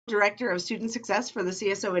Director of Student Success for the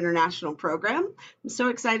CSO International Program. I'm so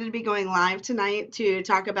excited to be going live tonight to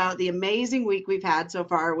talk about the amazing week we've had so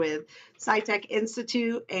far with SciTech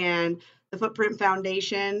Institute and the Footprint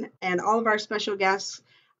Foundation and all of our special guests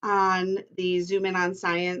on the Zoom In on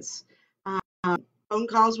Science phone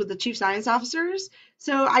calls with the chief science officers.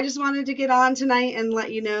 So I just wanted to get on tonight and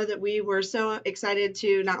let you know that we were so excited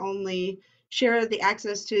to not only share the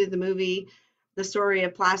access to the movie, The Story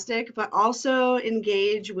of Plastic, but also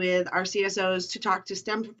engage with our CSOs to talk to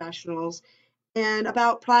STEM professionals and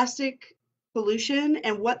about plastic pollution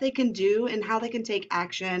and what they can do and how they can take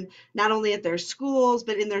action, not only at their schools,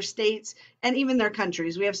 but in their states and even their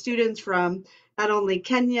countries. We have students from not only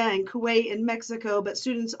Kenya and Kuwait and Mexico, but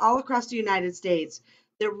students all across the United States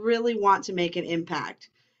that really want to make an impact.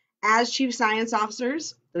 As chief science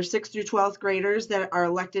officers, they're 6th through 12th graders that are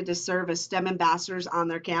elected to serve as STEM ambassadors on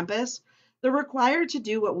their campus. They're required to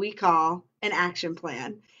do what we call an action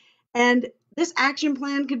plan. And this action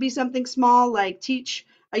plan could be something small like teach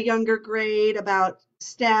a younger grade about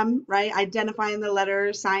STEM, right? Identifying the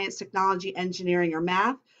letters, science, technology, engineering, or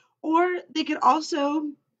math. Or they could also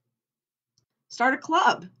start a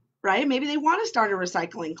club, right? Maybe they want to start a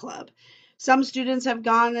recycling club. Some students have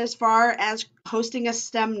gone as far as hosting a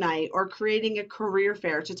STEM night or creating a career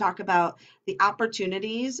fair to talk about the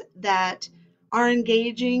opportunities that are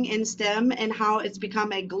engaging in STEM and how it's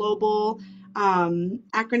become a global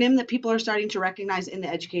acronym that people are starting to recognize in the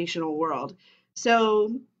educational world.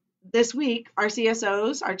 So this week, our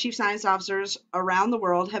CSOs, our chief science officers around the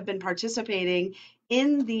world, have been participating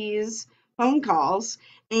in these phone calls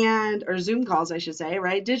and or Zoom calls, I should say,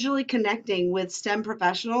 right? Digitally connecting with STEM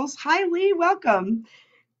professionals. Hi, Lee, welcome.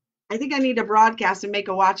 I think I need to broadcast and make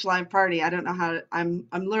a watch live party. I don't know how to, I'm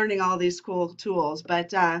learning all these cool tools,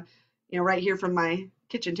 but right here from my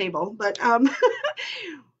kitchen table. But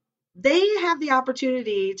they have the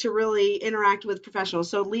opportunity to really interact with professionals.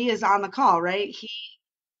 So Lee is on the call, right? He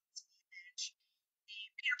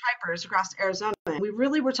Peter Piper's across Arizona. We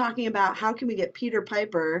really were talking about how can we get Peter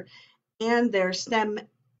Piper and their STEM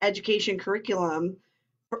education curriculum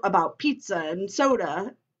about pizza and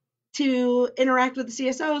soda to interact with the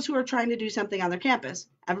CSOs who are trying to do something on their campus.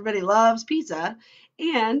 Everybody loves pizza,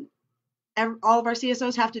 and all of our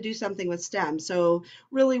CSOs have to do something with STEM. So,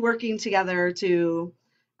 really working together to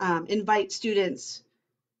invite students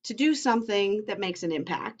to do something that makes an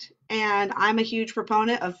impact. And I'm a huge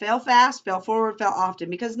proponent of fail fast, fail forward, fail often,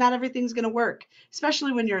 because not everything's going to work,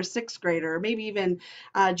 especially when you're a sixth grader or maybe even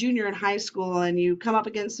a junior in high school and you come up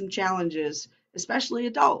against some challenges, especially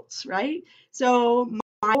adults, right? So,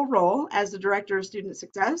 my whole role as the director of student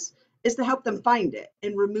success is to help them find it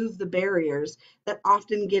and remove the barriers that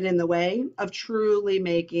often get in the way of truly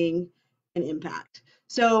making an impact.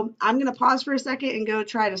 So, I'm going to pause for a second and go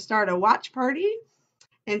try to start a watch party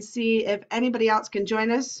and see if anybody else can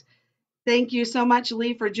join us. Thank you so much,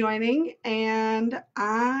 Lee, for joining. And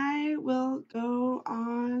I will go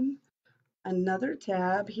on another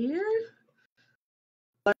tab here.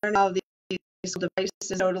 Learn all these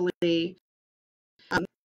devices totally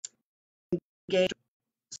engaged.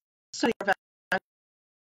 So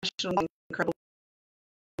professional, incredible.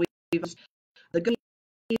 The good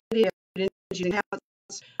media, using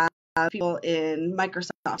people in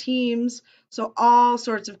Microsoft Teams. So all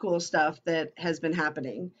sorts of cool stuff that has been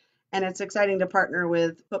happening. And it's exciting to partner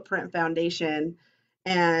with Footprint Foundation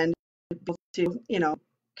and to,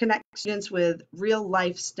 connect students with real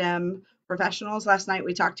life STEM professionals. Last night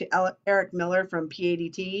we talked to Eric Miller from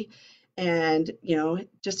PADT and,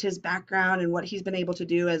 just his background and what he's been able to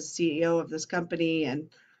do as CEO of this company and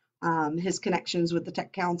his connections with the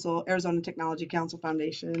Tech Council, Arizona Technology Council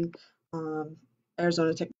Foundation, um,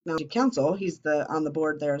 Arizona Technology Council. He's on the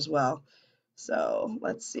board there as well. So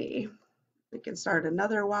let's see. We can start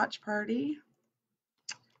another watch party.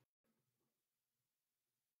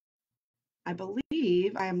 I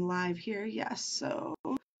believe I am live here. Yes. So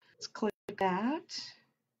let's click that.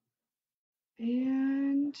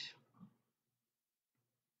 And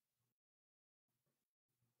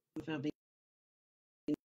it'll be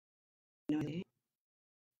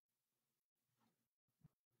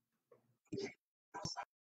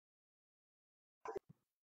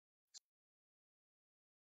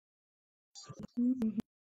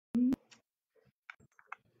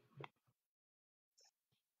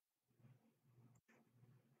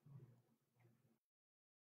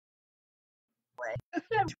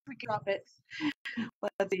we can drop it.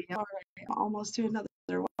 Let's see. All right, almost to another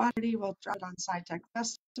watch party. We'll drop it on SciTech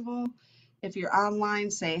Festival. If you're online,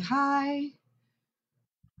 say hi.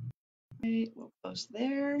 Right, we'll post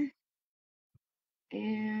there.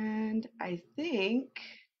 And I think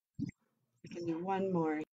we can do one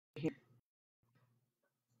more here.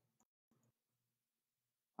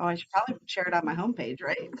 Oh, I should probably share it on my homepage,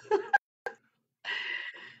 right?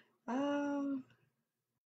 Um,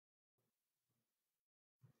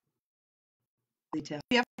 detail.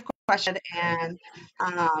 If you have a question and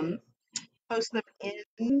um, post them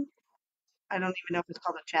in, I don't even know if it's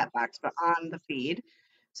called a chat box, but on the feed.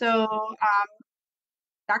 So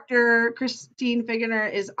Dr. Christine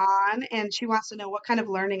Figuner is on, and she wants to know what kind of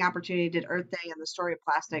learning opportunity did Earth Day and the Story of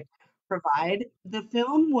Plastic provide. The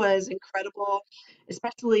film was incredible,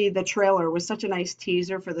 especially the trailer was such a nice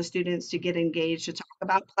teaser for the students to get engaged to talk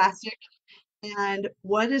about plastic and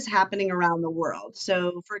what is happening around the world.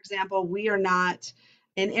 So, for example, we are not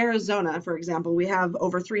in Arizona, for example, we have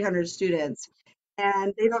over 300 students,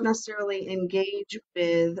 and they don't necessarily engage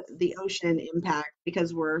with the ocean impact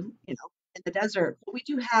because we're, in the desert. But we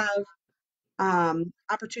do have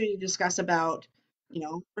opportunity to discuss about,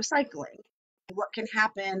 recycling and what can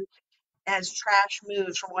happen as trash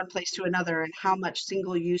moves from one place to another and how much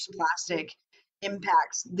single-use plastic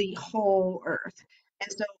impacts the whole earth.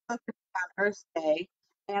 And so focusing on Earth Day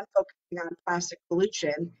and focusing on plastic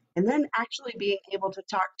pollution, and then actually being able to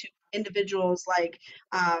talk to individuals like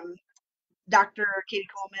um, Dr. Katie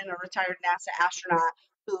Coleman, a retired NASA astronaut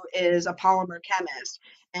who is a polymer chemist,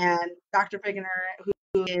 and Dr. Figgener,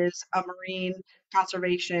 who is a marine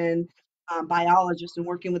conservation biologist and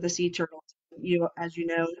working with the sea turtles. As you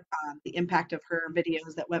know, the impact of her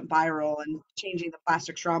videos that went viral and changing the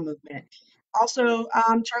plastic straw movement. Also,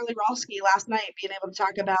 Charlie Rolsky last night being able to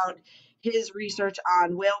talk about his research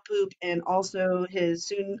on whale poop and also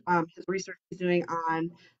his research he's doing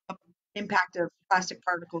on the impact of plastic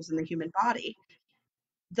particles in the human body.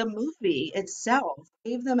 The movie itself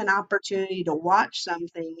gave them an opportunity to watch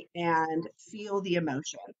something and feel the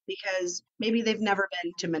emotion because maybe they've never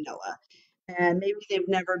been to Manila and maybe they've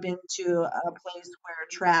never been to a place where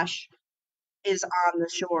trash is on the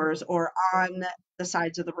shores or on the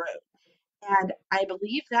sides of the road. And I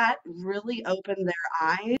believe that really opened their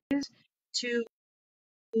eyes to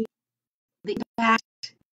the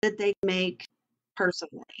impact that they make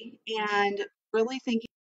personally and really thinking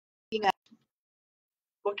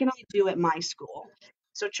what can I do at my school?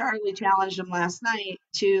 So Charlie challenged him last night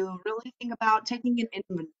to really think about taking an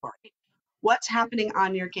inventory. What's happening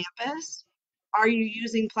on your campus? Are you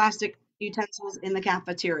using plastic utensils in the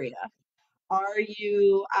cafeteria? Are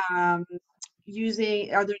you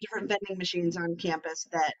are there different vending machines on campus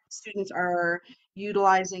that students are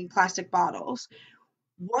utilizing plastic bottles?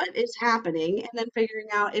 What is happening, and then figuring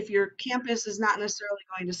out if your campus is not necessarily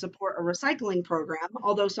going to support a recycling program,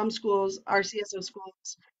 although some schools, our CSO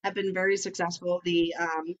schools, have been very successful. The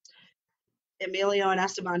Emilio and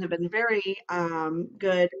Esteban have been very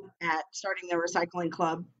good at starting their recycling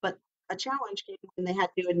club, but a challenge came when they had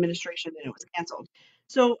new administration and it was canceled.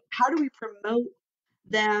 So, how do we promote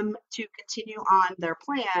them to continue on their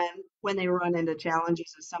plan when they run into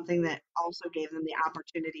challenges is something that also gave them the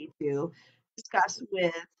opportunity to discuss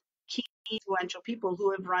with key influential people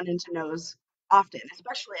who have run into no's often,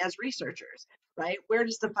 especially as researchers, right? Where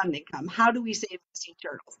does the funding come? How do we save the sea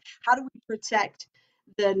turtles? How do we protect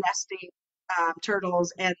the nesting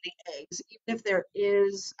turtles and the eggs, even if there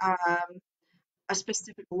is a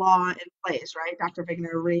specific law in place, right? Dr.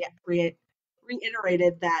 Vigner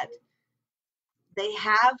reiterated that they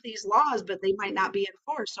have these laws, but they might not be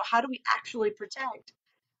enforced. So, how do we actually protect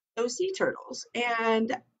those sea turtles?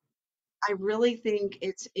 And I really think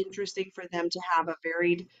it's interesting for them to have a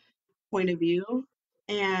varied point of view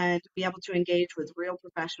and be able to engage with real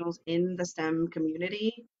professionals in the STEM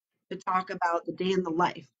community to talk about the day in the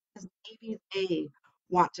life. Because maybe they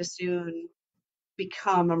want to soon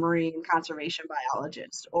become a marine conservation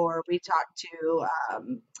biologist, or we talk to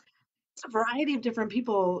it's a variety of different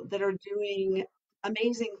people that are doing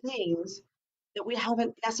amazing things that we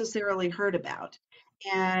haven't necessarily heard about.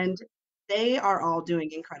 And they are all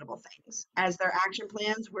doing incredible things. As their action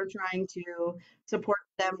plans, we're trying to support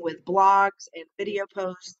them with blogs and video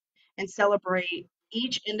posts and celebrate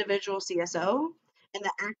each individual CSO and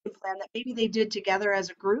the action plan that maybe they did together as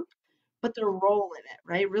a group, but their role in it,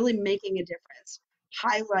 right? Really making a difference,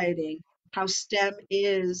 highlighting how STEM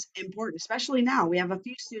is important, especially now. We have a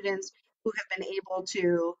few students who have been able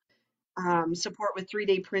to support with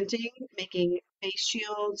 3D printing, making face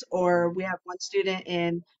shields, or we have one student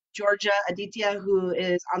in Georgia, Aditya, who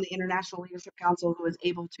is on the International Leadership Council, who is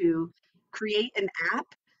able to create an app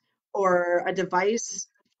or a device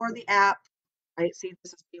for the app. I see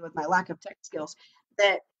this is me with my lack of tech skills,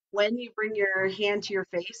 that when you bring your hand to your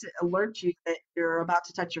face, it alerts you that you're about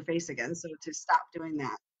to touch your face again. So to stop doing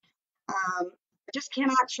that. I just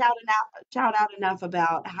cannot shout out enough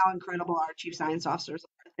about how incredible our chief science officers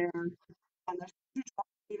are. there and there's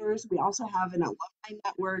leaders. We also have an alumni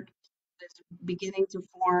network that's beginning to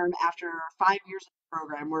form after 5 years of the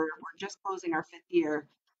program. We're just closing our fifth year.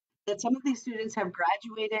 That some of these students have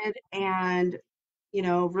graduated and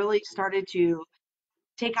really started to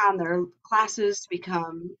take on their classes to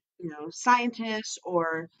become, scientists,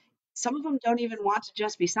 or some of them don't even want to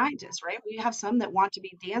just be scientists, right? We have some that want to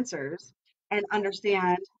be dancers and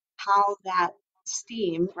understand how that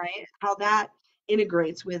STEAM, right? How that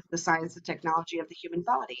integrates with the science and technology of the human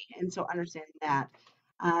body. And so understanding that.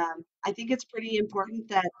 I think it's pretty important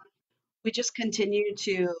that we just continue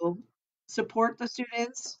to support the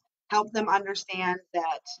students, help them understand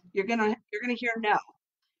that you're gonna hear no.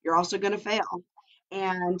 You're also gonna fail.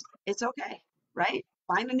 And it's okay, right?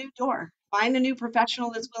 Find a new door. Find a new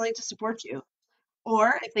professional that's willing to support you.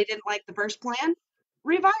 Or if they didn't like the first plan,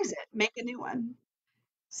 revise it, make a new one.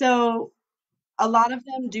 So a lot of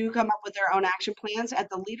them do come up with their own action plans at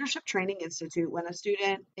the Leadership Training Institute when a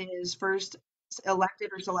student is first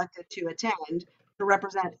elected or selected to attend to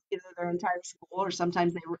represent either their entire school or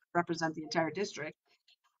sometimes they represent the entire district.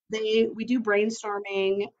 We do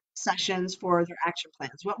brainstorming sessions for their action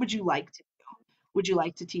plans. What would you like to do? Would you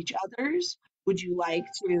like to teach others? Would you like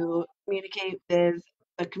to communicate with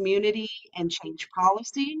the community and change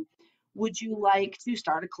policy? Would you like to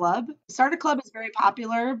start a club? Start a club is very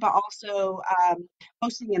popular, but also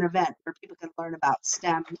hosting an event where people can learn about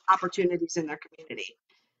STEM opportunities in their community.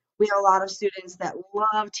 We have a lot of students that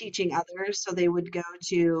love teaching others, so they would go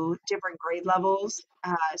to different grade levels.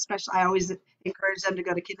 Especially, I always encourage them to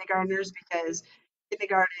go to kindergartners because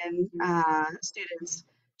kindergarten students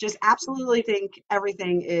just absolutely think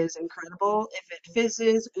everything is incredible. If it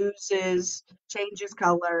fizzes, oozes, changes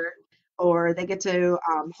color, or they get to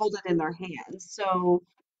hold it in their hands. So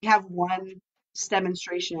we have one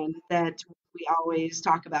demonstration that we always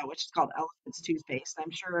talk about, which is called Elephant's Toothpaste.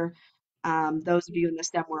 I'm sure those of you in the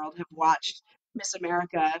STEM world have watched Miss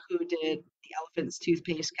America, who did the elephant's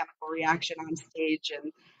toothpaste chemical reaction on stage,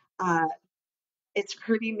 and uh, it's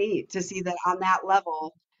pretty neat to see that on that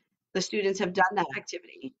level, the students have done that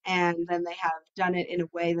activity, and then they have done it in a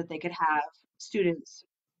way that they could have students,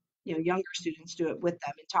 younger students do it with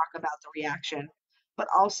them and talk about the reaction, but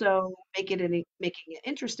also making it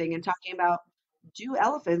interesting and talking about, do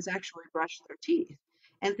elephants actually brush their teeth?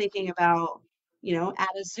 And thinking about, at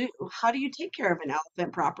a zoo, how do you take care of an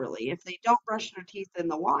elephant properly? If they don't brush their teeth in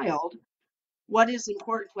the wild, what is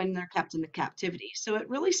important when they're kept in the captivity? So it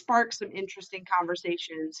really sparks some interesting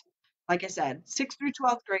conversations. Like I said, 6th through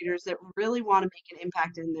 12th graders that really want to make an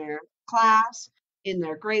impact in their class, in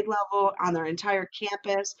their grade level, on their entire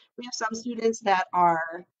campus. We have some students that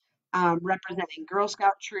are representing Girl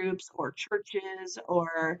Scout troops or churches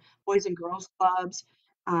or Boys and Girls Clubs.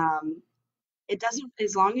 Um, it doesn't,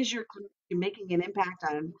 as long as you're making an impact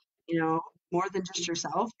on, you know more than just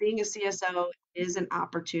yourself. Being a CSO is an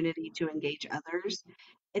opportunity to engage others.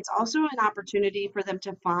 It's also an opportunity for them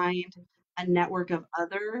to find a network of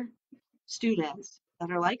other students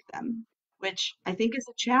that are like them, which I think is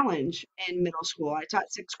a challenge in middle school. I taught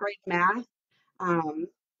 6th grade math, um,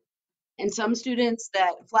 and some students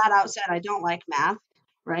that flat out said, I don't like math,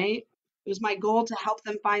 right? It was my goal to help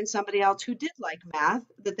them find somebody else who did like math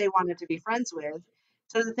that they wanted to be friends with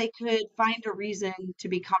so that they could find a reason to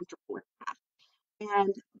be comfortable with math.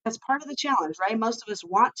 And that's part of the challenge, right? Most of us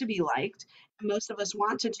want to be liked, and most of us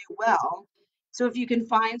want to do well. So if you can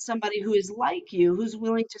find somebody who is like you, who's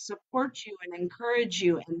willing to support you and encourage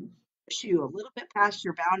you and push you a little bit past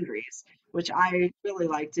your boundaries, which I really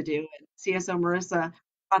like to do. And CSO Marissa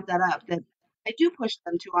brought that up, that I do push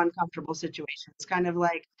them to uncomfortable situations, kind of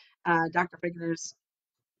like Dr. Figner's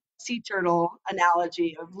sea turtle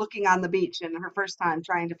analogy of looking on the beach and her first time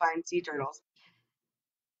trying to find sea turtles.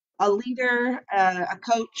 A leader, a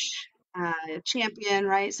coach, a champion,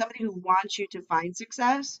 right? Somebody who wants you to find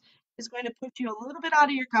success is going to put you a little bit out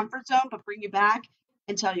of your comfort zone, but bring you back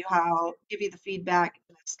and tell you how, give you the feedback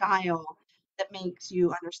in a style that makes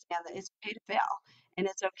you understand that it's okay to fail and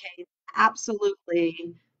it's okay to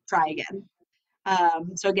absolutely try again.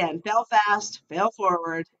 So again, fail fast, fail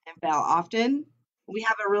forward, and fail often. We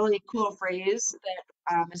have a really cool phrase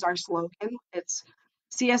that is our slogan. It's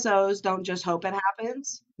CSOs don't just hope it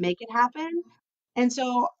happens, make it happen. And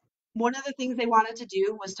so one of the things they wanted to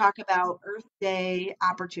do was talk about Earth Day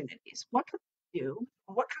opportunities. What could we do?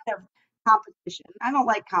 What kind of competition? I don't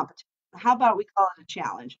like competition. How about we call it a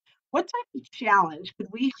challenge? What type of challenge could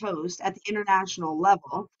we host at the international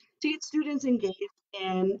level to get students engaged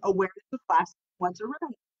in awareness of plastic once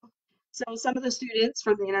around? So some of the students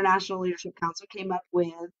from the International Leadership Council came up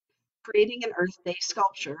with creating an Earth Day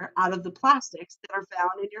sculpture out of the plastics that are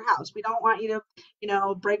found in your house. We don't want you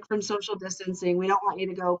to, break from social distancing. We don't want you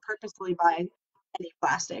to go purposely buy any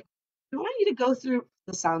plastic. We want you to go through,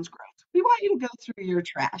 this sounds gross. We want you to go through your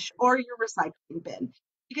trash or your recycling bin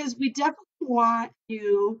because we definitely want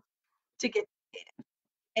you to get,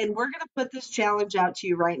 and we're going to put this challenge out to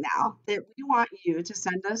you right now that we want you to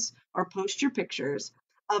send us or post your pictures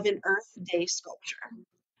of an Earth Day sculpture.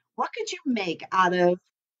 What could you make out of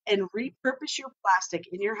and repurpose your plastic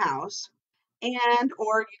in your house? And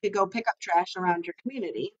or you could go pick up trash around your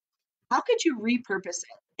community. How could you repurpose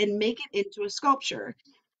it and make it into a sculpture?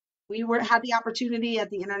 We had the opportunity at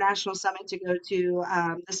the International Summit to go to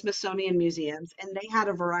the Smithsonian museums, and they had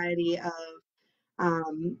a variety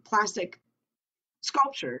of plastic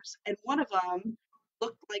sculptures, and one of them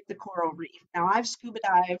looked like the coral reef. Now, I've scuba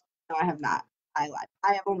dived. No, I have not. I lied.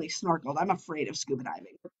 I have only snorkeled. I'm afraid of scuba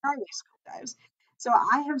diving, but Carly scuba dives. So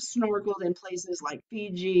I have snorkeled in places like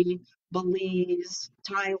Fiji, Belize,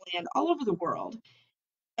 Thailand, all over the world.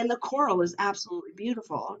 And the coral is absolutely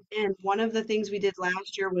beautiful. And one of the things we did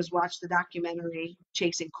last year was watch the documentary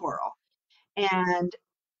Chasing Coral. And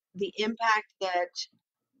the impact that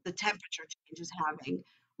the temperature change is having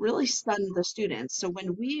really stunned the students. So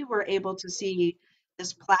when we were able to see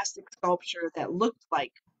this plastic sculpture that looked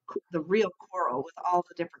like the real coral with all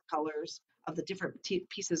the different colors of the different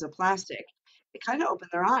pieces of plastic, it kind of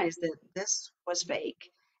opened their eyes that this was fake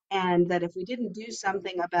and that if we didn't do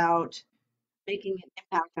something about making an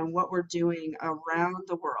impact on what we're doing around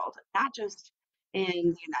the world, not just in the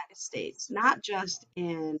United States, not just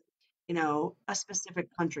in, a specific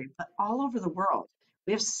country, but all over the world.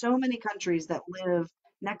 We have so many countries that live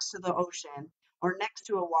next to the ocean or next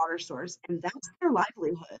to a water source, and that's their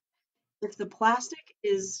livelihood. If the plastic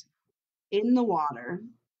is in the water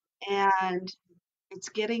and it's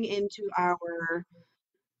getting into our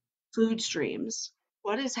food streams,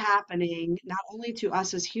 what is happening not only to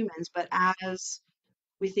us as humans, but as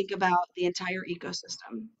we think about the entire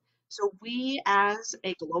ecosystem. So, we as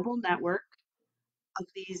a global network of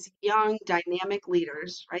these young, dynamic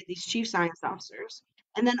leaders, right, these chief science officers,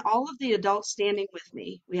 and then all of the adults standing with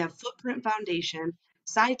me, we have Footprint Foundation,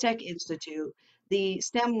 SciTech Institute, the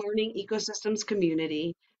STEM Learning Ecosystems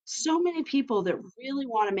community, so many people that really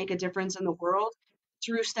want to make a difference in the world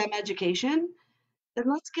through STEM education, then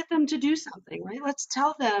let's get them to do something, right? Let's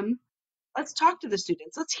tell them, let's talk to the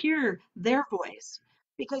students. Let's hear their voice.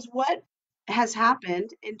 Because what has happened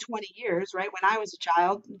in 20 years, right? When I was a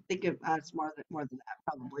child, think of it's more than that,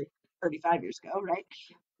 probably 35 years ago, right?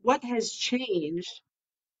 What has changed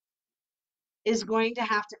is going to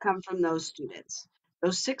have to come from those students.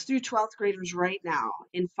 Those 6th through 12th graders right now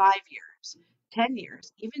in 5 years, 10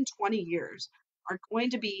 years, even 20 years are going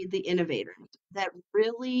to be the innovators that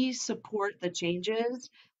really support the changes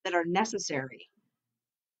that are necessary.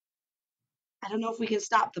 I don't know if we can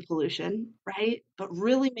stop the pollution, right? But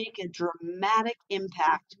really make a dramatic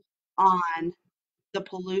impact on the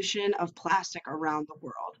pollution of plastic around the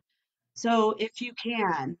world. So if you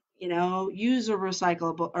can, use a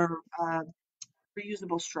recyclable or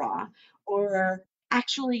reusable straw, or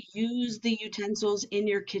actually use the utensils in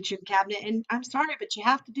your kitchen cabinet. And I'm sorry, but you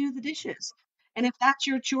have to do the dishes. And if that's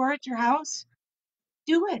your chore at your house,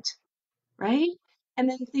 do it, right? And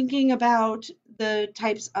then thinking about the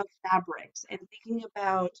types of fabrics and thinking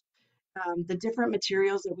about the different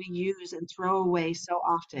materials that we use and throw away so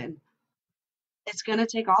often, it's going to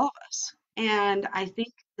take all of us. And I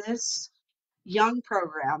think this young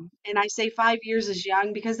program, and I say 5 years is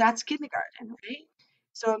young because that's kindergarten, right?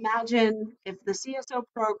 So imagine if the CSO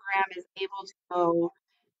program is able to go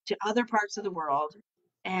to other parts of the world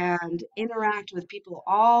and interact with people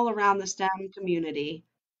all around the STEM community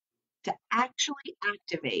to actually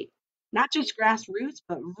activate not just grassroots,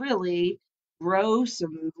 but really grow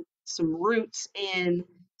some roots in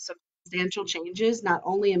some substantial changes, not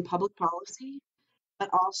only in public policy, but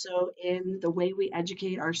also in the way we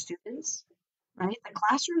educate our students, right? The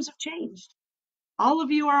classrooms have changed. All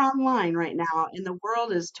of you are online right now, and the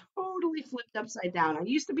world is totally flipped upside down. I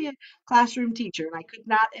used to be a classroom teacher, and I could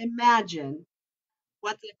not imagine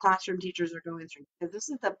what the classroom teachers are going through because this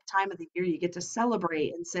is the time of the year you get to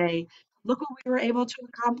celebrate and say, look what we were able to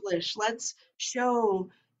accomplish. Let's show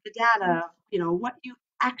the data, what you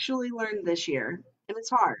actually learned this year. And it's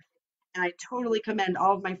hard. And I totally commend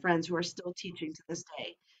all of my friends who are still teaching to this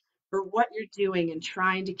day for what you're doing and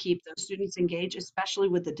trying to keep those students engaged, especially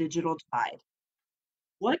with the digital divide.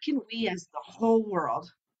 What can we as the whole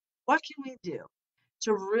world, what can we do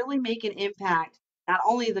to really make an impact, not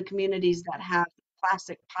only the communities that have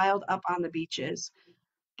plastic piled up on the beaches,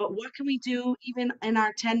 but what can we do even in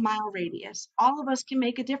our 10-mile radius? All of us can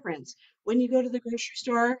make a difference. When you go to the grocery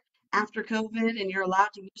store after COVID and you're allowed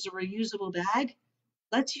to use a reusable bag,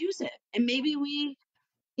 let's use it. And maybe we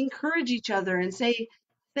encourage each other and say,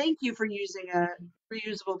 thank you for using a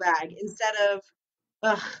reusable bag instead of,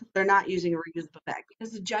 ugh, they're not using a reusable bag,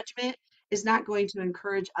 because the judgment is not going to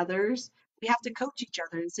encourage others. We have to coach each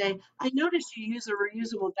other and say, I noticed you use a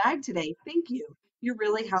reusable bag today. Thank you. You're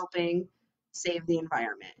really helping save the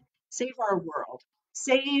environment, save our world,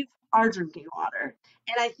 save our drinking water.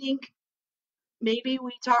 And I think maybe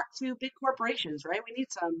we talk to big corporations, right? We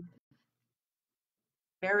need some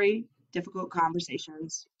very difficult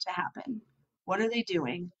conversations to happen. What are they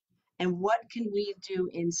doing? And what can we do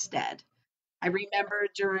instead? I remember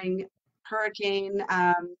during hurricane,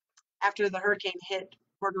 after the hurricane hit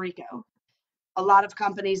Puerto Rico, a lot of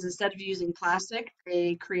companies, instead of using plastic,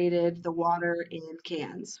 they created the water in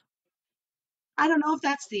cans. I don't know if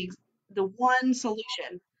that's the one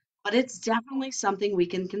solution, but it's definitely something we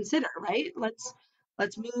can consider, right? Let's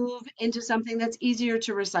move into something that's easier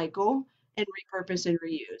to recycle and repurpose and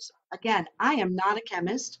reuse. Again, I am not a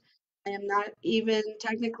chemist. I am not even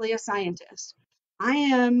technically a scientist. I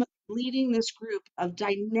am leading this group of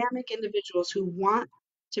dynamic individuals who want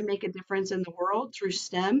to make a difference in the world through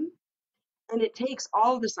STEM. And it takes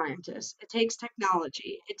all the scientists, it takes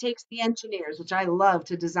technology, it takes the engineers, which I love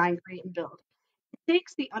to design, create, and build,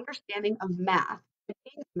 takes the understanding of math.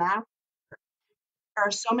 Being a math, there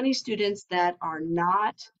are so many students that are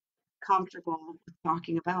not comfortable with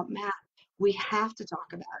talking about math. We have to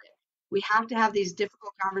talk about it. We have to have these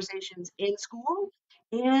difficult conversations in school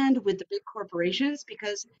and with the big corporations,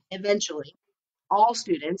 because eventually all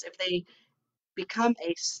students, if they become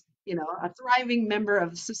a thriving member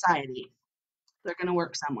of society, they're going to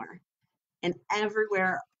work somewhere. And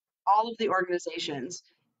everywhere, all of the organizations,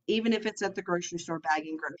 even if it's at the grocery store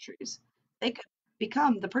bagging groceries, they could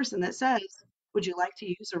become the person that says, would you like to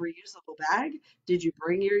use a reusable bag? Did you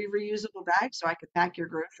bring your reusable bag so I could pack your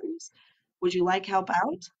groceries? Would you like help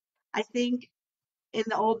out? I think in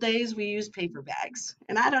the old days we used paper bags.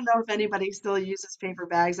 And I don't know if anybody still uses paper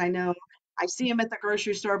bags. I know I see them at the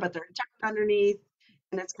grocery store, but they're tucked underneath.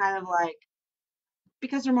 And it's kind of like,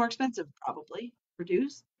 because they're more expensive, probably to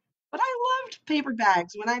produce. But I loved paper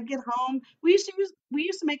bags. When I'd get home, we used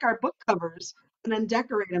to make our book covers and then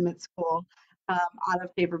decorate them at school, out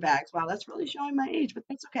of paper bags. Wow, that's really showing my age, but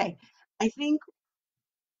that's okay. I think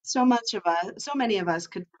so many of us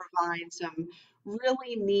could provide some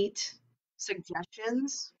really neat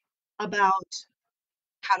suggestions about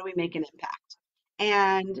how do we make an impact.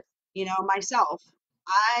 And myself,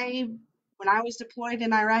 I when I was deployed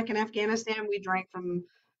in Iraq and Afghanistan, we drank from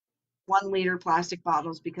 1 liter plastic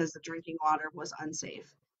bottles because the drinking water was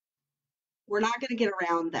unsafe. We're not going to get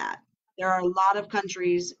around that. There are a lot of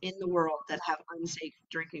countries in the world that have unsafe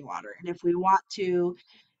drinking water. And if we want to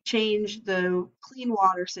change the clean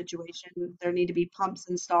water situation, there need to be pumps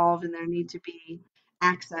installed and there need to be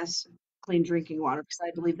access to clean drinking water, because I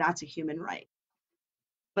believe that's a human right.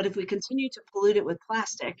 But if we continue to pollute it with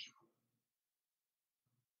plastic,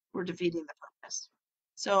 we're defeating the purpose.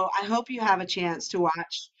 So I hope you have a chance to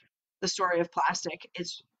watch the story of plastic.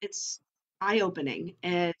 It's eye-opening.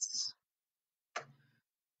 It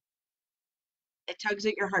tugs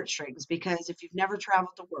at your heartstrings, because if you've never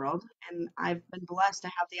traveled the world, and I've been blessed to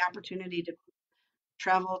have the opportunity to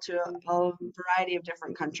travel to a variety of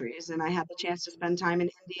different countries, and I had the chance to spend time in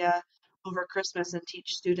India over Christmas and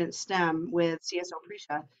teach students STEM with CSO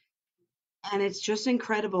Prisha. And it's just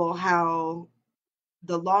incredible how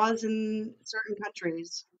the laws in certain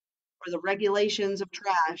countries, or the regulations of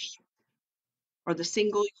trash, or the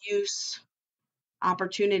single use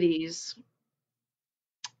opportunities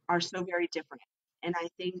are so very different. And I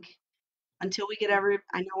think until we get I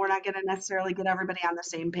know we're not going to necessarily get everybody on the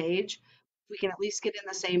same page. We can at least get in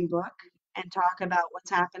the same book and talk about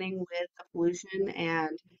what's happening with the pollution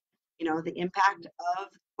and, the impact of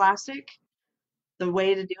plastic. The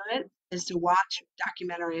way to do it is to watch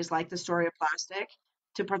documentaries like The Story of Plastic,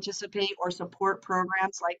 to participate or support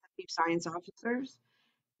programs like the Chief Science Officers,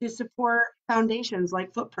 to support foundations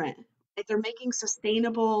like Footprint. If they're making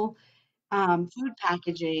sustainable food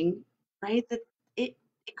packaging, right? That it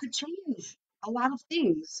it could change a lot of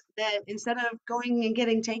things. That instead of going and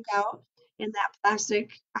getting takeout in that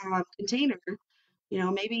plastic container,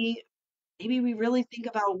 maybe we really think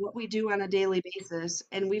about what we do on a daily basis.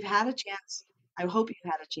 And we've had a chance. I hope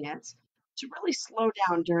you've had a chance to really slow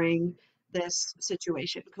down during this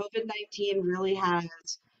situation. COVID-19 really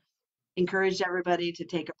has encouraged everybody to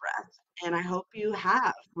take a breath. And I hope you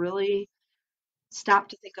have really stop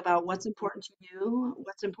to think about what's important to you,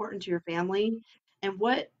 what's important to your family, and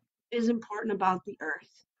what is important about the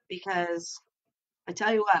earth. Because I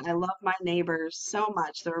tell you what, I love my neighbors so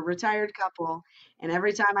much. They're a retired couple, and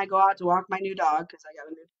every time I go out to walk my new dog, because I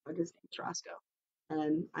got a new dog, his name's Roscoe,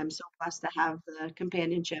 and I'm so blessed to have the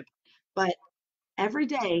companionship. But every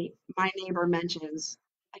day, my neighbor mentions,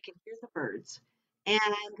 I can hear the birds. And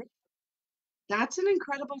that's an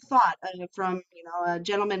incredible thought from, a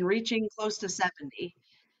gentleman reaching close to 70,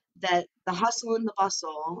 that the hustle and the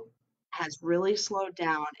bustle has really slowed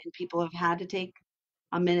down and people have had to take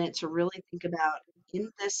a minute to really think about, in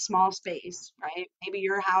this small space, right? Maybe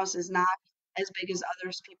your house is not as big as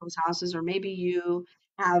others people's houses, or maybe you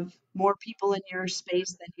have more people in your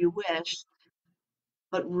space than you wish,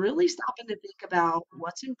 but really stopping to think about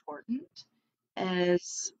what's important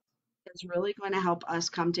is is really going to help us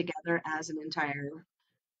come together as an entire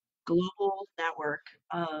global network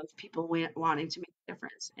of people wanting to make a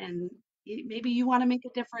difference. And maybe you want to make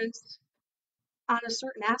a difference on a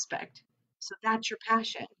certain aspect. So that's your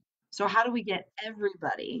passion. So, how do we get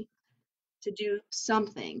everybody to do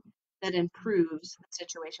something that improves the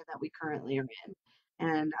situation that we currently are in?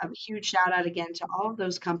 And a huge shout out again to all of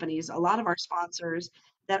those companies, a lot of our sponsors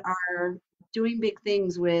that are doing big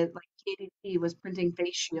things with, like KDT was printing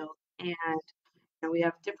face shields, and we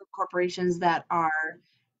have different corporations that are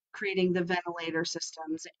creating the ventilator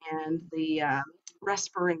systems and the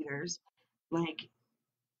respirators. Like,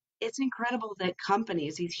 it's incredible that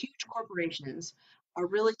companies, these huge corporations, are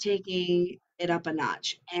really taking it up a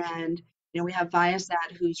notch. And we have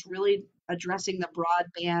Viasat, who's really addressing the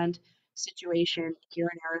broadband situation here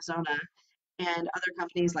in Arizona, and other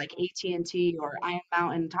companies like AT&T or Iron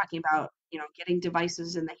Mountain talking about getting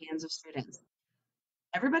devices in the hands of students.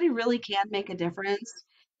 Everybody really can make a difference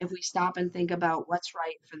if we stop and think about what's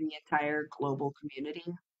right for the entire global community.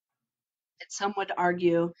 And some would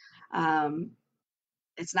argue um,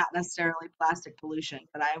 it's not necessarily plastic pollution,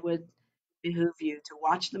 but I would behoove you to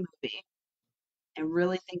watch the movie and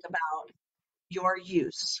really think about your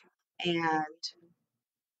use and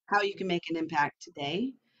how you can make an impact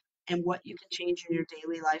today and what you can change in your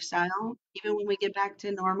daily lifestyle, even when we get back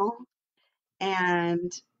to normal.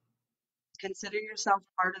 And consider yourself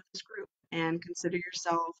part of this group and consider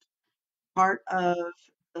yourself part of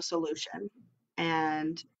the solution.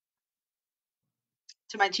 And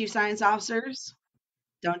to my chief science officers,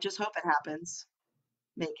 don't just hope it happens,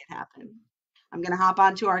 make it happen. I'm going to hop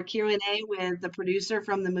onto our Q&A with the producer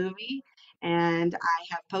from the movie, and I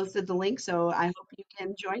have posted the link, so I hope you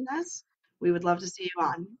can join us. We would love to see you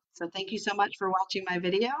on. So thank you so much for watching my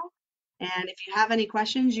video. And if you have any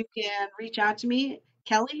questions, you can reach out to me,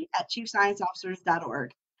 Kelly at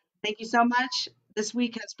chiefscienceofficers.org. Thank you so much. This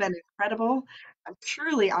week has been incredible. I'm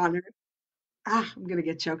truly honored. I'm going to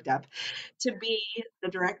get choked up to be the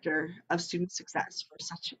director of student success for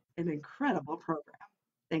such an incredible program.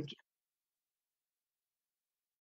 Thank you.